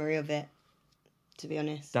memory of it, to be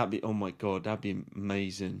honest. That'd be, oh my God, that'd be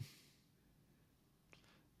amazing.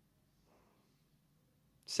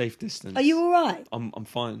 Safe distance. Are you all right? I'm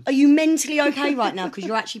fine. Are you mentally okay right now? Because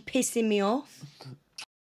you're actually pissing me off.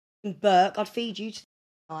 Burke, I'd feed you to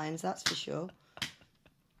the lions, that's for sure.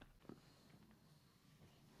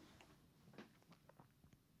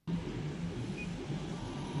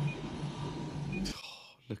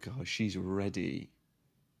 Look at her, she's ready.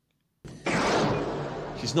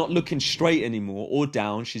 She's not looking straight anymore or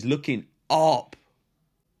down, she's looking up.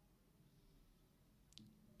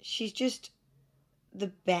 She's just the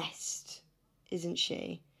best, isn't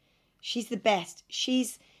she? She's the best. She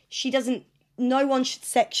doesn't, no one should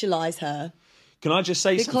sexualise her. Can I just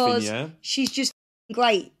say something, yeah? Because she's just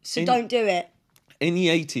great, so don't do it. In the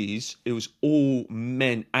 80s, it was all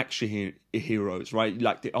men action heroes, right?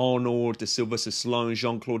 Like the Arnold, the Sylvester Stallone,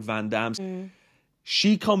 Jean-Claude Van Damme.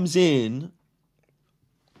 She comes in,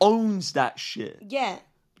 owns that shit. Yeah.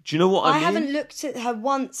 Do you know what I mean? I haven't looked at her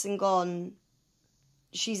once and gone,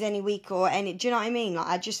 she's any weaker or any... Do you know what I mean? Like,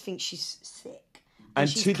 I just think she's sick. And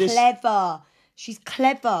she's clever. She's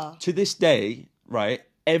clever. To this day, right,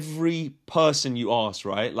 every person you ask,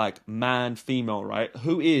 right, like man, female, right,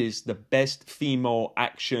 who is the best female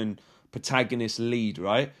action protagonist lead,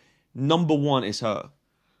 right? Number one is her.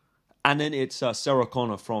 And then it's Sarah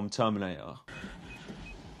Connor from Terminator.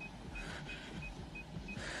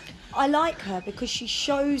 I like her because she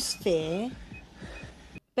shows fear,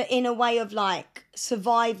 but in a way of like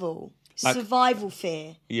survival. Like, survival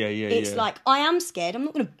fear. Yeah. It's like, I am scared. I'm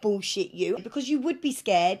not going to bullshit you because you would be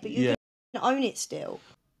scared, but you're going to own it still.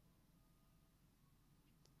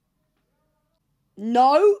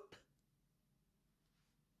 Nope.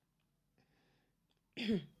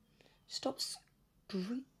 Stop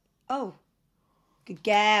screaming. Oh, good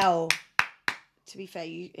girl. To be fair,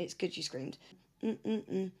 it's good you screamed.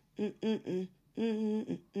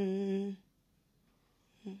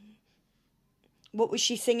 What was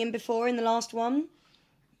she singing before in the last one?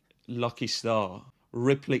 Lucky star.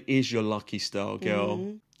 Ripley is your lucky star,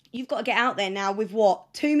 girl. You've got to get out there now with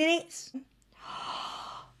what? 2 minutes?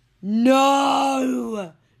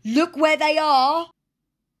 No! Look where they are.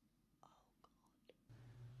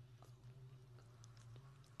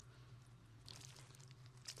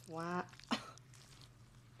 Wow.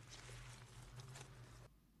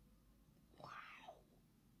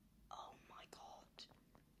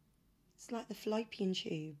 It's like the fallopian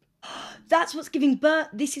tube. That's what's giving birth.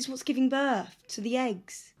 This is what's giving birth to the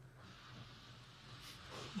eggs.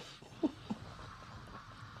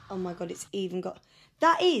 Oh my God, it's even got...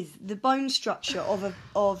 That is the bone structure of a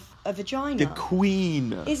vagina. The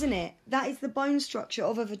queen. Isn't it? That is the bone structure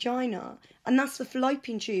of a vagina. And that's the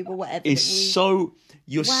fallopian tube or whatever. It's so...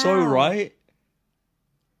 You're so right.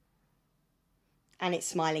 And it's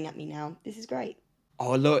smiling at me now. This is great.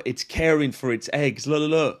 Oh, look, it's caring for its eggs.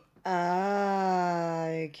 Look.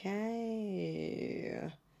 Okay.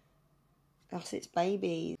 That's its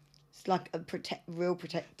baby. It's like a real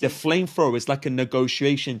protective. The flamethrower is like a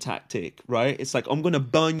negotiation tactic, right? It's like, I'm going to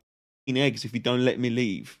burn your eggs if you don't let me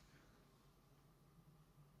leave.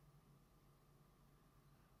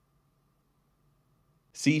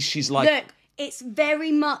 See, she's like... Look, it's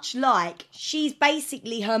very much like she's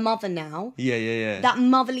basically her mother now. Yeah. That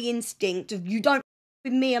motherly instinct of you don't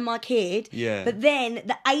with me and my kid. Yeah. But then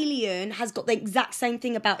the alien has got the exact same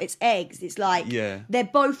thing about its eggs. It's like they're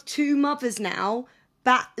both two mothers now,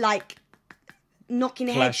 but like knocking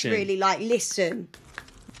heads really. Like, listen,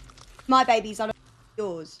 my babies are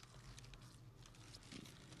yours.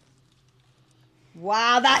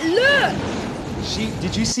 Wow, that look!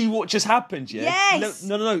 Did you see what just happened? Yeah. Yes.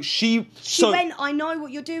 No. She went. I know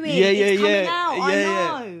what you're doing. Yeah. It's coming out. I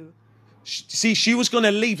know. See, she was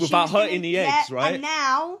gonna leave without hurting the eggs, right? And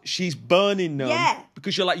now she's burning them. Yeah.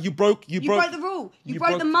 Because you're like, you broke the rule. You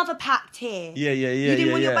broke the mother pact here. Yeah. You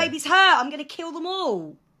didn't want your babies hurt. I'm gonna kill them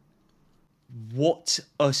all. What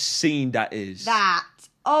a scene that is.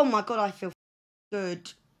 Oh my God, I feel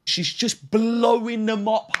good. She's just blowing them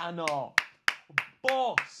up, Hannah.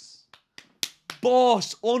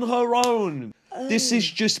 Boss on her own. Oh. This is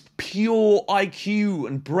just pure IQ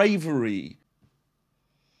and bravery.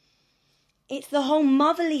 It's the whole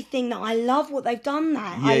motherly thing that I love what they've done there.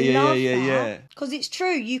 I love that. Because it's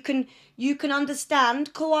true. You can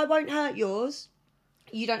understand, cool, I won't hurt yours.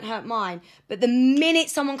 You don't hurt mine. But the minute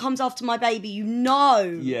someone comes after my baby, you know.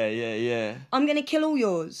 Yeah. I'm going to kill all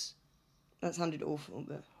yours. That sounded awful,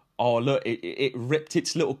 but... Oh, look, it ripped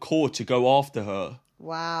its little cord to go after her.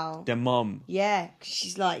 Wow. Their mum. Yeah,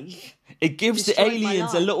 she's like... It gives the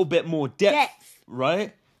aliens a little bit more depth.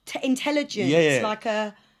 Right? Intelligence. Yeah. It's like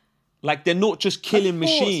a... Like, they're not just killing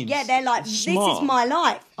machines. Yeah, they're like, this is my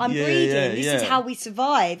life. I'm breathing. This is how we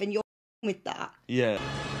survive. And you're with that. Yeah.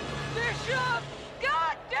 Bishop!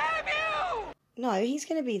 God damn you! No, he's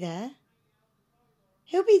going to be there.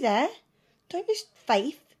 He'll be there. Don't lose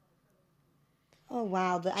faith. Oh,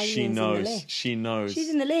 wow. The alien's in the lift. She knows. She's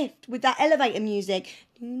in the lift with that elevator music.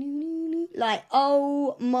 Like,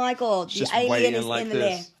 oh, my God. The alien is in the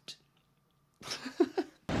lift.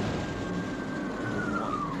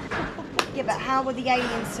 Yeah, but how will the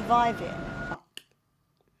aliens survive it?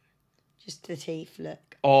 Just the teeth,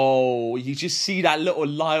 look. Oh, you just see that little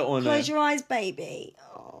light on Close your eyes, baby.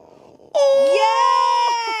 Oh.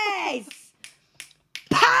 Yes!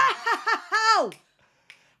 Pow!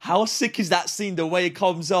 How sick is that scene, the way it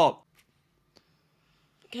comes up?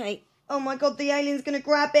 Okay. Oh my God, the alien's going to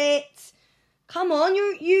grab it. Come on,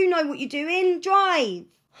 you know what you're doing. Drive.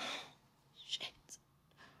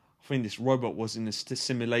 I think this robot was in a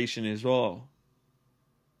simulation as well.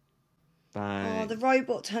 Bang. Oh, the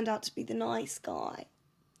robot turned out to be the nice guy.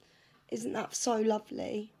 Isn't that so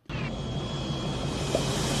lovely?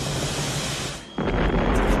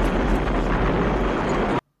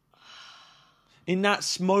 In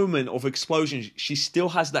that moment of explosion, she still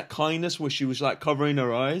has that kindness where she was like covering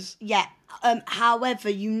her eyes. Yeah. However,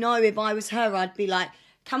 if I was her, I'd be like,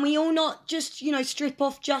 can we all not just, strip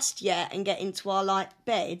off just yet and get into our,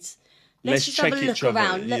 beds? Let's just have a look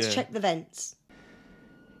around. Let's check the vents.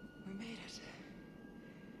 We made it.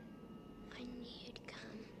 I knew you'd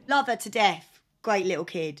come. Love her to death. Great little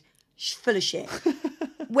kid. She's full of shit.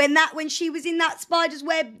 when she was in that spider's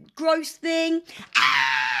web gross thing,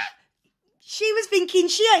 she was thinking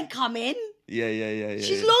she ain't coming. Yeah.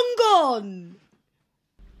 She's long gone.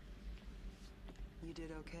 You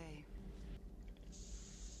did okay.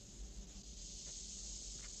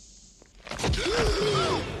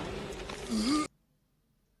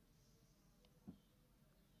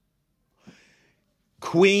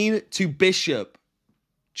 Queen to bishop.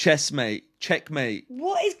 Checkmate.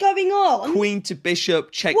 What is going on? Queen to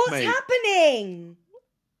bishop. Checkmate. What's happening?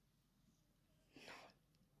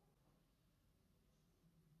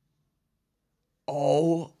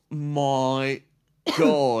 Oh my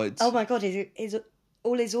God. Oh my God,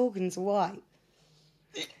 all his organs are white.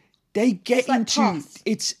 They get into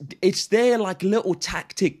it's their little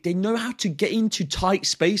tactic. They know how to get into tight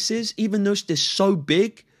spaces, even though they're so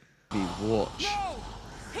big. Watch. No!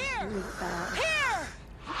 Here! Here!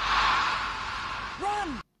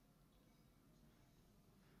 Run!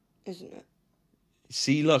 Isn't it?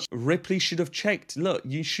 See, look, Ripley should have checked. Look,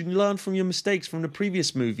 you should learn from your mistakes from the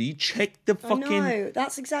previous movie. You checked the fucking... I know,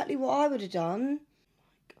 that's exactly what I would have done.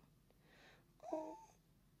 Oh,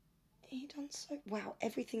 he done so... Wow,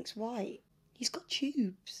 everything's white. He's got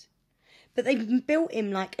tubes. But they've built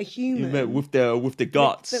him like a human. Yeah, with the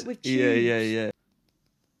guts. But with tubes. Yeah.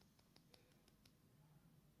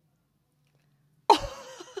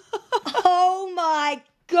 Oh my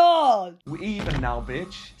God! We're even now,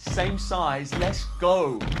 bitch. Same size. Let's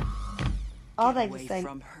go. Are they the same?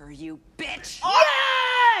 From her, you bitch!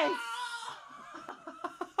 Yes!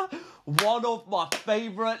 One of my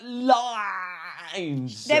favourite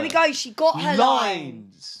lines. There we go. She got her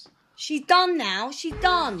lines. She's done now. She's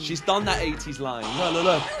done. She's done that 80s line.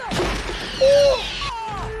 Look.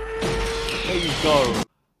 There you go.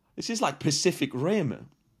 This is like Pacific Rim.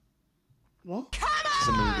 What?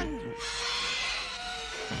 Come on!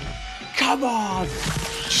 Come on!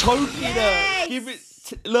 Choke it! Give it.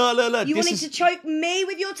 Look. You wanted to choke me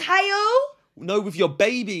with your tail? No, with your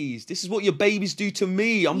babies. This is what your babies do to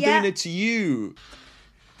me. I'm doing it to you.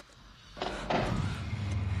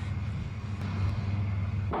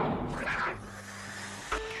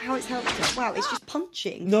 how it's helped her. Wow, it's just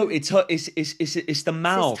punching. No, it's her. It's the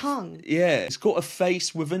mouth. It's his tongue. Yeah, it's got a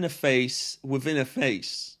face within a face within a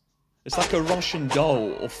face. It's like a Russian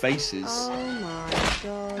doll of faces. Oh my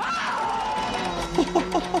god.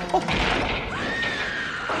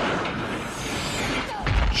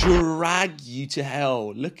 Drag you to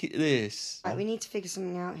hell. Look at this. Right, we need to figure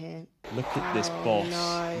something out here. Look at this boss.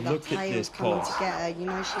 No, that Look at tail's this coming boss. to get her. You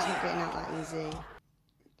know she's not getting out that easy.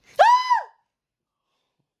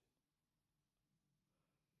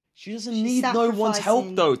 She doesn't She's need no one's help,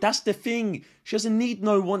 sacrificing. though. That's the thing. She doesn't need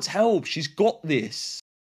no one's help. She's got this.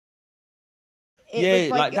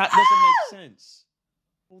 It was like that doesn't make sense.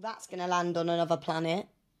 Well, that's going to land on another planet.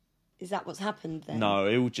 Is that what's happened then? No,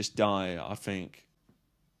 it will just die, I think.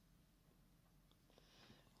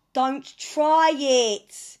 Don't try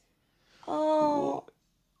it. Oh.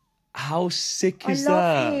 How sick is I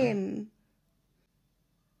that? love him.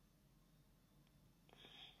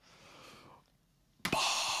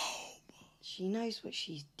 She knows what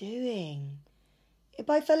she's doing. Are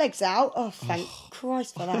both her legs out? Oh, thank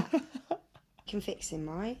Christ for that. Can fix him,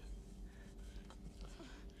 right?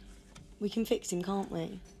 We can fix him, can't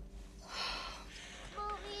we?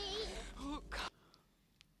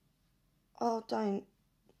 Oh, don't.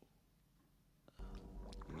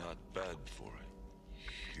 Not bad for a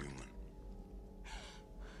human.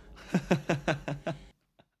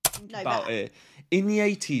 About it. In the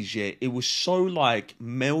 80s, yeah, it was so like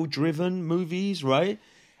male-driven movies, right?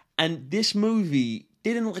 And this movie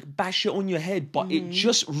didn't like bash it on your head, but it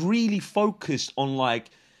just really focused on like,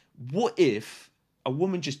 what if a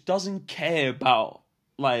woman just doesn't care about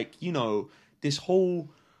like, you know, this whole...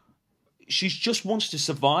 She just wants to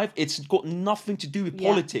survive. It's got nothing to do with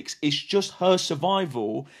politics. It's just her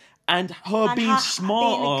survival and her being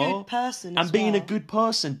smarter being a good person and as being a well. good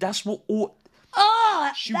person. That's what all...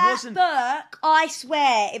 Oh, She that wasn't- Burke, I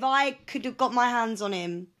swear, if I could have got my hands on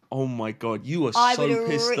him, Oh my God, you are I would so have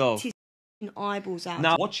pissed ripped off. his eyeballs out.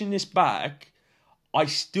 Now, watching this back, I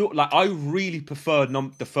still, like, I really preferred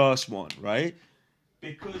the first one, right?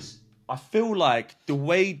 Because I feel like the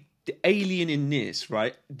way the alien in this,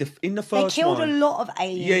 right? In the They first killed one... a lot of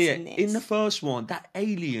aliens in this. In the first one, that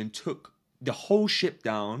alien took the whole ship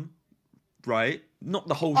down, right? Not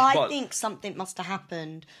the whole ship, I but... think something must have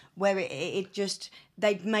happened where it just,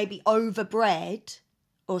 they'd maybe overbred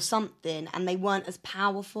or something and they weren't as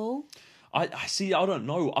powerful. I see, I don't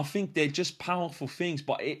know. I think they're just powerful things,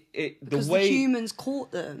 but Because the way... the humans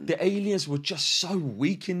caught them. The aliens were just so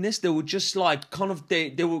weak in this. They were just like, kind of,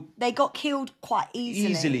 they were... They got killed quite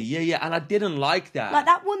easily. Yeah, and I didn't like that. Like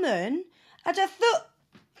that woman had her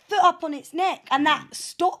foot up on its neck and that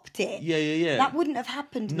stopped it. Yeah. That wouldn't have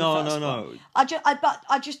happened in the No. first one.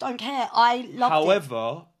 I just don't care. I loved it.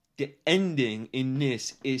 However, the ending in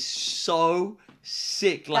this is so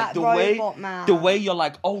sick. Like That robot man. the way you're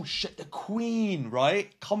like, oh shit, the queen,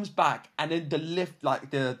 right? Comes back and then the lift, like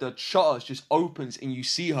the shutters just opens and you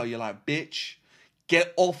see her, you're like, bitch,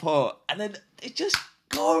 get off her. And then it just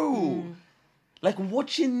go. Like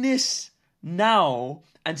watching this now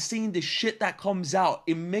and seeing the shit that comes out,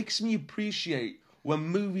 it makes me appreciate when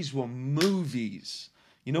movies were movies.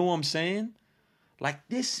 You know what I'm saying? Like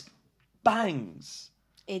this bangs.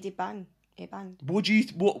 It did bang. It banged.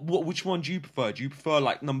 Which one do you prefer? Do you prefer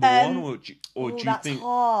like number one or do you that's think?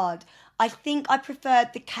 hard. I think I preferred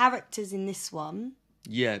the characters in this one.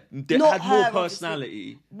 Yeah, they Not had more her,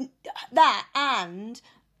 personality. That and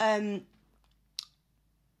the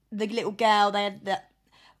little girl. They had that.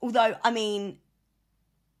 Although I mean,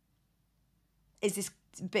 is this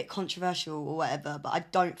a bit controversial or whatever? But I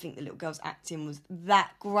don't think the little girl's acting was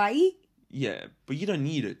that great. Yeah, but you don't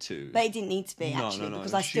need it to. But it didn't need to be No, actually no.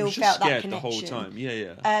 because I She still was just felt that scared connection the whole time.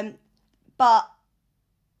 Yeah. But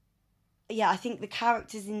yeah, I think the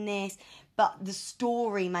characters in this, but the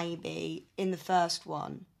story maybe in the first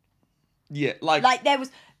one. Yeah, like there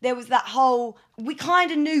was that whole, we kind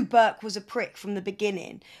of knew Burke was a prick from the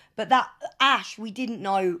beginning, but that Ash, we didn't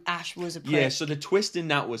know Ash was a prick. yeah. So the twist in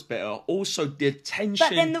that was better. Also, the tension.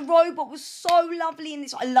 But then the robot was so lovely in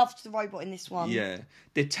this. I loved the robot in this one. Yeah,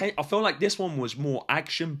 I felt like this one was more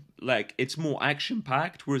action, like it's more action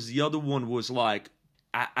packed, whereas the other one was like,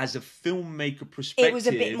 as a filmmaker perspective, It was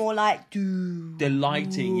a bit more like the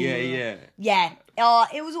lighting. Yeah. Yeah.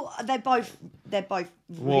 It was. They're both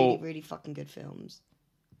really fucking good films.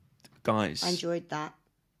 Guys, I enjoyed that.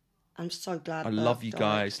 I'm so glad. I Burke love you died.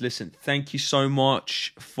 guys. Listen, thank you so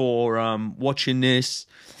much for watching this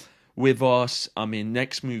with us. I mean,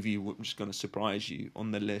 next movie, we're just going to surprise you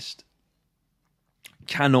on the list.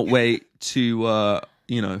 Cannot wait to,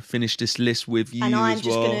 finish this list with you And I'm as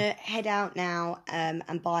just well. going to head out now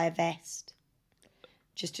and buy a vest.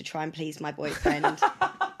 just to try and please my boyfriend.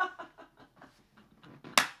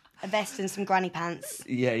 A vest and some granny pants.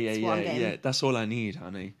 Yeah. That's all I need,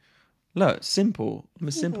 honey. Look, simple. I'm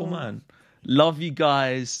a simple man. Love you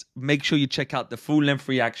guys. Make sure you check out the full-length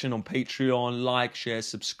reaction on Patreon. Like, share,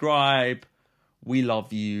 subscribe. We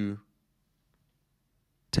love you.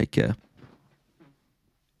 Take care.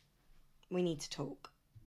 We need to talk.